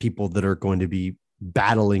 not people that are going to be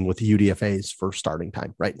battling with UDFAs for starting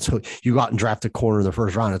time, right? So you go out and draft a corner in the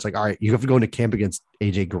first round. It's like, all right, you have to go into camp against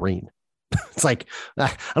AJ Green. It's like,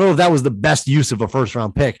 I don't know if that was the best use of a first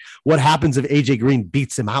round pick. What happens if AJ Green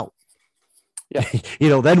beats him out?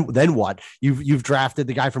 Yeah. Then what? You've drafted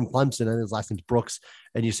the guy from Clemson and his last name's Brooks,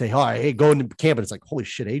 and you say, all right, hey, go into camp. And it's like, holy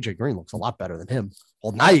shit, AJ Green looks a lot better than him.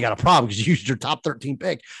 Well, now you got a problem because you used your top 13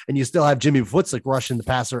 pick and you still have Jimmy Footslick rushing the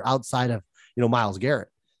passer outside of, Myles Garrett.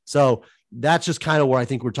 So that's just kind of where I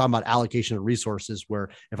think we're talking about allocation of resources, where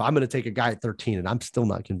if I'm going to take a guy at 13, and I'm still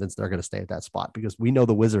not convinced they're going to stay at that spot, because we know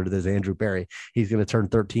the wizard is Andrew Berry. He's going to turn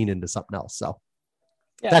 13 into something else. So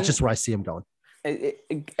that's just where I see him going.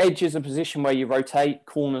 Edge is a position where you rotate.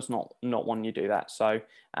 Corner's not one you do that. So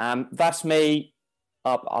that's me.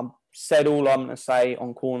 I've said all I'm going to say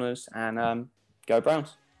on corners, and go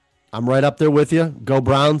Browns. I'm right up there with you. Go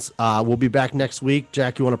Browns. We'll be back next week.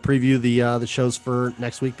 Jack, you want to preview the shows for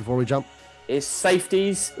next week before we jump? It's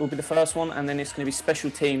safeties will be the first one, and then it's going to be special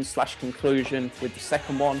teams / conclusion with the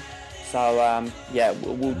second one. So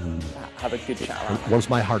we'll have a good chat around. What's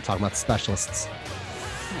my heart talking about specialists?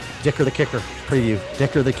 Dicker the kicker preview.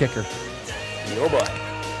 Dicker the kicker. Your boy.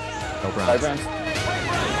 Go Browns. Go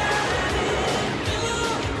Browns.